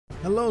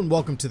Hello and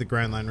welcome to the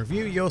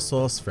GrandLineReview, your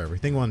source for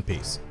everything One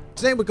Piece.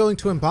 Today we're going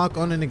to embark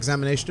on an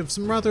examination of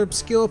some rather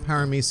obscure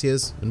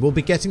paramecias, and we'll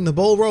be getting the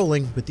ball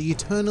rolling with the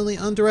eternally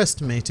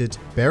underestimated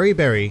Beri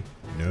Beri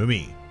no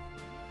Mi.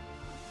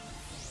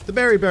 The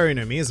Beri Beri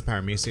no Mi is a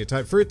paramecia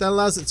type fruit that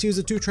allows its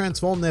user to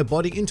transform their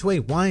body into a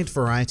wide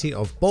variety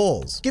of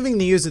balls, giving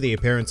the user the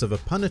appearance of a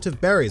punnet of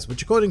berries,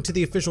 which according to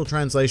the official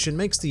translation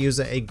makes the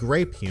user a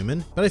grape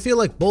human, but I feel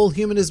like ball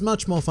human is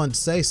much more fun to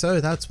say, so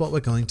that's what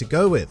we're going to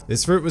go with.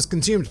 This fruit was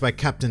consumed by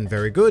Captain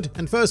Very Good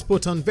and first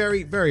put on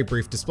very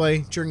brief display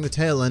during the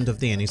tail end of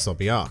the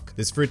Encyclopedia arc.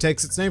 This fruit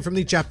takes its name from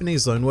the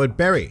Japanese loanword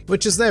berry,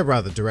 which is their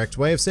rather direct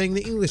way of saying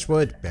the English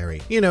word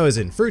berry, you know, as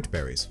in fruit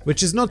berries,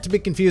 which is not to be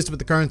confused with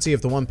the currency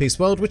of the One Piece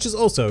world, which is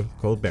also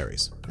called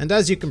berries. And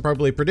as you can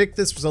probably predict,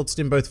 this resulted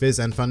in both Viz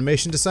and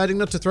Funimation deciding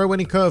not to throw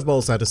any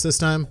curveballs at us this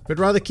time, but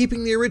rather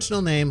keeping the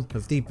original name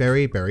of the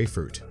Beri Beri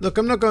fruit. Look,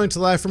 I'm not going to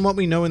lie, from what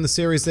we know in the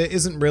series, there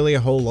isn't really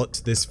a whole lot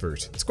to this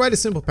fruit. It's quite a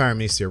simple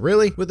paramecia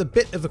really, with a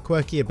bit of a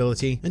quirky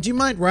ability, and you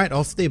might write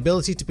off the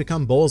ability to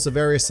become balls of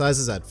various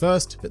sizes at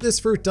first, but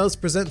this fruit does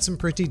present some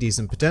pretty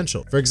decent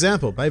potential. For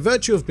example, by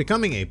virtue of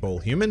becoming a ball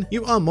human,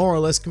 you are more or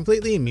less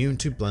completely immune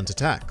to blunt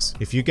attacks.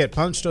 If you get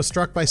punched or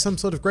struck by some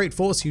sort of great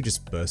force, you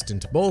just burst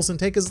into balls and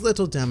take as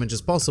little damage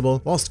as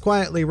possible whilst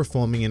quietly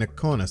reforming in a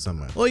corner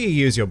somewhere. Or you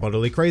use your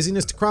bodily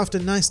craziness to craft a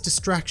nice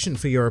distraction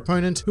for your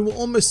opponent, who will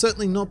almost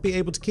certainly not be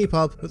able to keep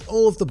up with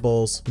all of the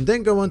balls, and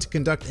then go on to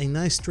conduct a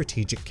nice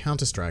strategic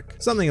counter-strike.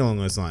 Something along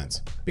those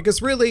lines.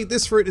 Because really,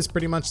 this fruit is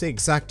pretty much the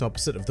exact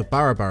opposite of the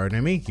Beri Beri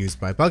no Mi used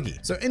by Buggy.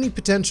 So any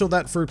potential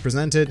that fruit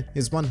presented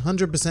is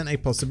 100% a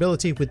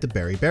possibility with the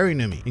Beri Beri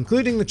no Mi,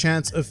 including the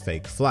chance of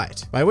fake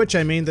flight. By which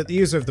I mean that the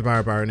user of the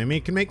Beri Beri no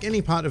Mi can make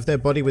any part of their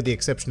body with the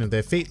exception of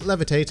their feet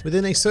levitate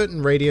within a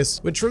certain radius,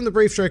 which from the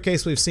brief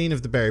showcase we've seen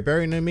of the Beri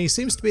Beri no Mi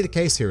seems to be the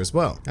case here as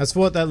well. As for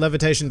what that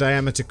levitation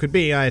diameter could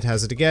be, I'd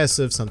hazard a guess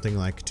of something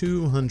like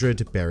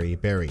 200 Beri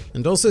Beri.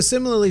 And also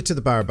similarly to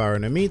the Beri Beri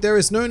no Mi, there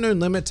is no known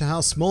limit to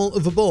how small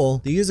of a ball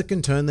the user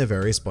can turn their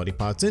various body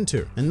parts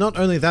into. And not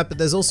only that, but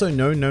there's also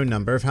no known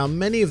number of how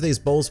many of these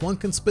balls one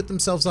can split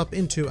themselves up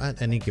into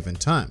at any given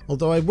time.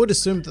 Although I would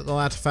assume that the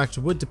latter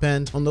factor would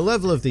depend on the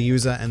level of the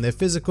user and their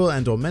physical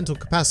and or mental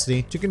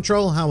capacity to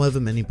control however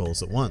many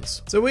balls at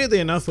once. So weirdly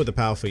enough, with a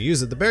powerful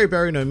user, the Beri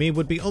Beri no Mi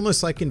would be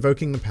almost like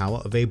invoking the power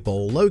of a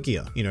ball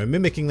Logia, you know,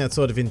 mimicking that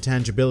sort of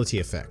intangibility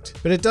effect.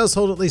 But it does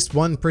hold at least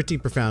one pretty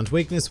profound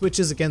weakness, which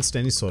is against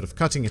any sort of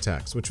cutting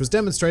attacks, which was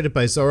demonstrated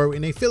by Zoro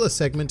in a filler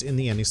segment in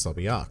the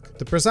Encyclopedia arc.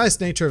 The precise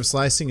nature of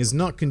slicing is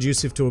not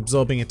conducive to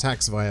absorbing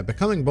attacks via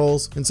becoming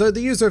balls, and so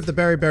the user of the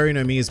Beri Beri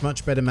no Mi is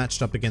much better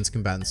matched up against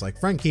combatants like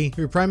Franky,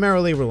 who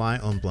primarily rely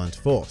on blunt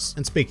force.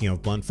 And speaking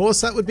of blunt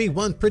force, that would be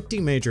one pretty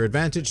major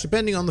advantage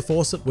depending on the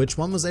force at which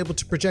one was able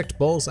to project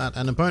balls at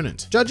an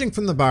opponent. Judging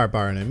from the Beri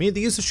Beri no Mi,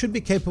 the user should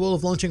be capable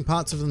of launching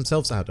parts of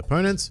themselves at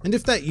opponents, and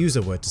if that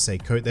user were to say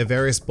coat their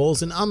various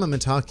balls in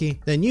armament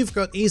haki, then you've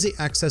got easy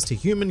access to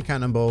human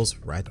cannonballs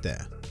right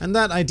there. And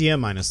that idea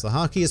minus the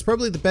haki is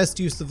probably the best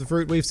use of the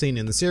fruit we've seen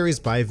in the series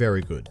by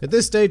Very Good. At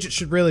this stage, it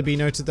should really be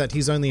noted that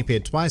he's only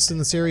appeared twice in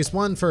the series,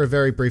 one for a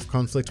very brief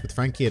conflict with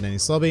Franky at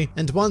Enies Lobby,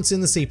 and once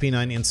in the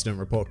CP9 incident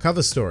report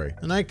cover story,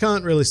 and I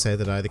can't really say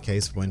that either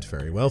case went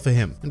very well for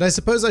him. And I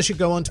suppose I should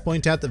go on to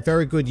point out that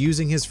Very Good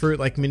using his fruit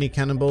like mini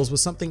cannonballs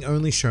was something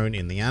only shown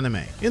in the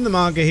anime. In the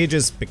manga, he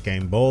just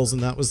became balls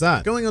and that was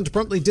that, going on to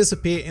promptly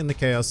disappear in the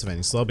chaos of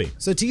Enies Lobby.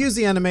 So to use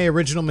the anime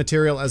original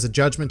material as a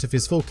judgment of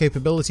his full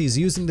capabilities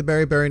using the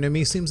Beri Beri no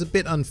Mi seems a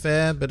bit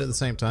unfair, but at the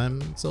same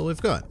time, it's all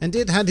we've got. And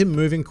it had him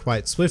moving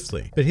quite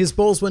swiftly, but his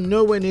balls were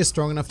nowhere near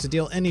strong enough to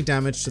deal any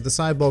damage to the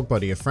cyborg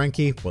body of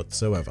Franky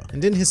whatsoever.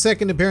 And in his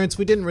second appearance,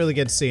 we didn't really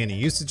get to see any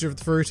usage of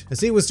the fruit, as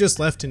he was just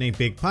left in a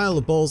big pile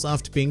of balls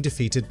after being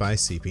defeated by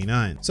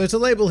CP9. So to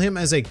label him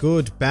as a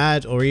good,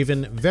 bad, or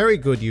even very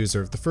good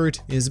user of the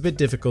fruit is a bit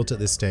difficult at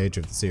this stage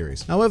of the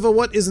series. However,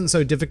 what isn't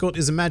so difficult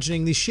is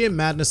imagining the sheer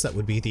madness that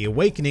would be the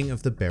awakening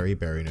of the Beri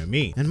Beri no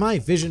Mi. And my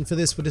vision for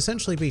this would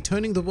essentially be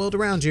turning the world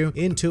around you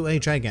into a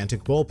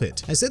gigantic ball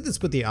pit. I said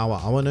this with the Awa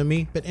Awa no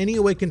Mi, but any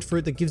awakened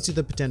fruit that gives you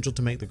the potential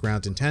to make the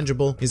ground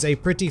intangible is a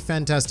pretty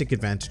fantastic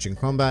advantage in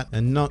combat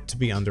and not to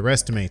be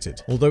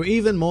underestimated. Although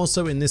even more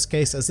so in this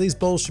case, as these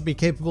balls should be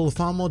capable of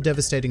far more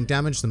devastating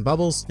damage than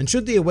bubbles, and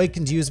should the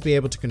awakened user be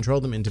able to control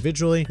them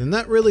individually, then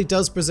that really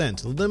does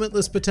present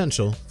limitless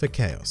potential for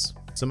chaos.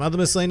 Some other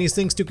miscellaneous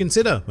things to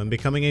consider when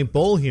becoming a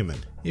ball human.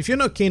 If you're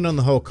not keen on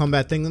the whole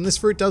combat thing, then this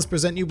fruit does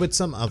present you with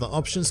some other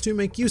options to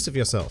make use of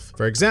yourself.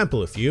 For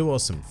example, if you or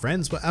some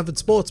friends were avid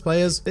sports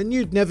players, then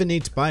you'd never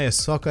need to buy a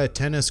soccer,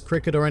 tennis,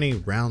 cricket, or any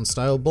round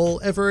style ball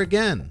ever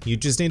again. You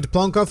just need to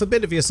plonk off a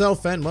bit of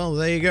yourself and well,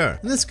 there you go.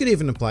 And this could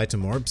even apply to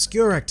more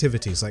obscure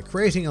activities like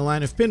creating a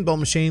line of pinball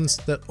machines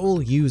that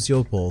all use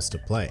your balls to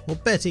play. Or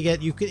better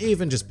yet, you could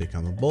even just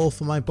become a ball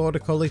for my border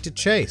collie to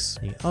chase.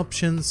 The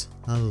options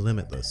are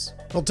limitless.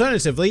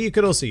 Alternatively, you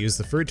could also use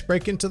the fruit to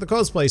break into the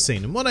cosplay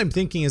scene, and what I'm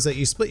thinking is that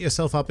you split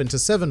yourself up into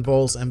 7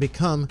 balls and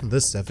become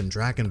the 7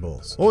 Dragon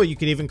Balls. Or you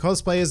could even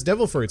cosplay as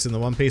devil fruits in the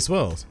One Piece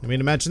world. I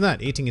mean, imagine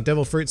that, eating a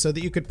devil fruit so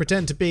that you could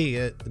pretend to be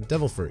a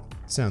devil fruit.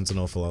 Sounds an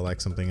awful lot like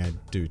something I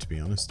do, to be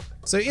honest.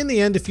 So in the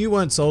end, if you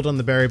weren't sold on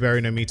the Beri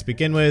Beri no Mi to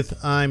begin with,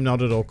 I'm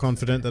not at all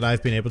confident that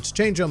I've been able to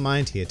change your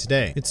mind here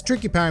today. It's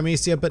tricky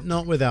paramecia, but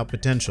not without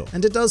potential.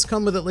 And it does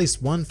come with at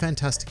least one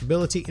fantastic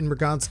ability in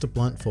regards to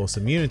blunt force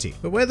immunity.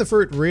 But where the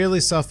fruit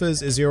really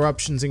suffers is your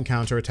options in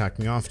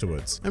counter-attacking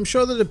afterwards. I'm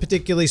sure that a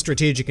particularly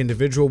strategic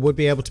individual would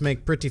be able to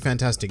make pretty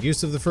fantastic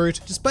use of the fruit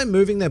just by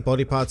moving their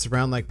body parts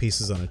around like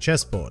pieces on a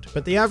chessboard.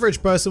 But the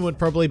average person would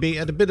probably be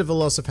at a bit of a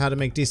loss of how to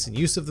make decent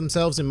use of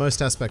themselves in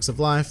most aspects of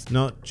life,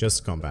 not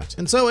just combat.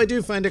 And so I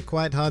do find it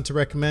quite hard to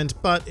recommend,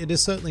 but it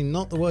is certainly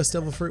not the worst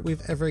devil fruit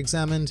we've ever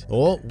examined,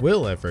 or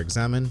will ever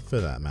examine for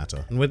that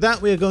matter. And with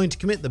that, we are going to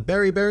commit the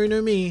Beri Beri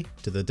no Mi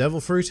to the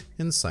Devil Fruit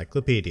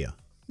Encyclopedia.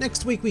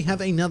 Next week we have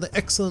another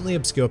excellently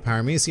obscure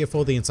paramecia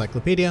for the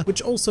Encyclopedia,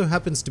 which also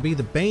happens to be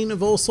the bane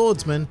of all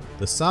swordsmen,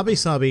 the Sabi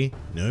Sabi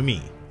no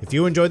Mi. If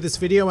you enjoyed this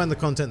video and the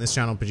content this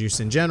channel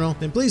produces in general,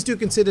 then please do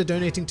consider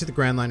donating to the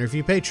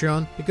GrandLineReview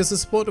Patreon, because the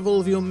support of all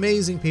of you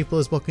amazing people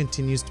is what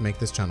continues to make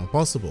this channel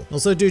possible.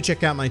 Also do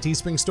check out my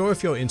Teespring store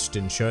if you're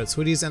interested in shirts,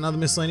 hoodies, and other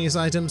miscellaneous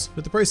items,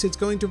 with the proceeds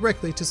going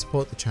directly to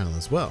support the channel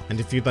as well. And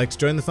if you'd like to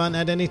join the fun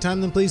at any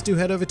time, then please do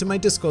head over to my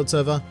Discord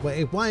server, where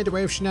a wide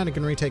array of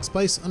shenaniganry takes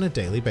place on a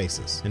daily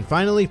basis. And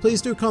finally,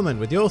 please do comment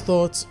with your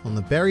thoughts on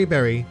the Beri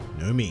Beri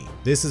no Mi.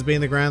 This has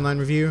been the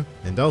GrandLineReview,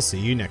 and I'll see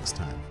you next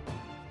time.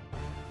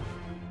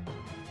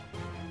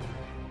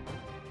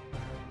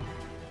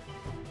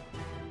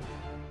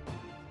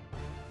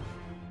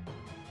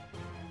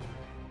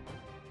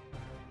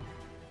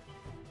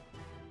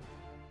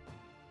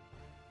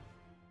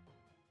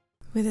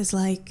 With his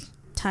like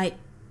tight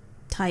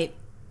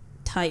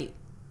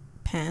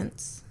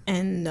pants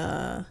and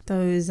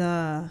those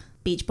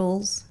beach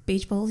balls,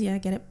 yeah,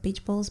 get it,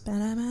 beach balls, beach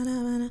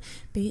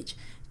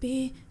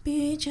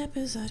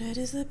episode, it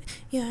is the,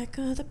 yeah, I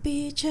got the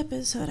beach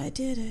episode, I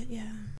did it, yeah.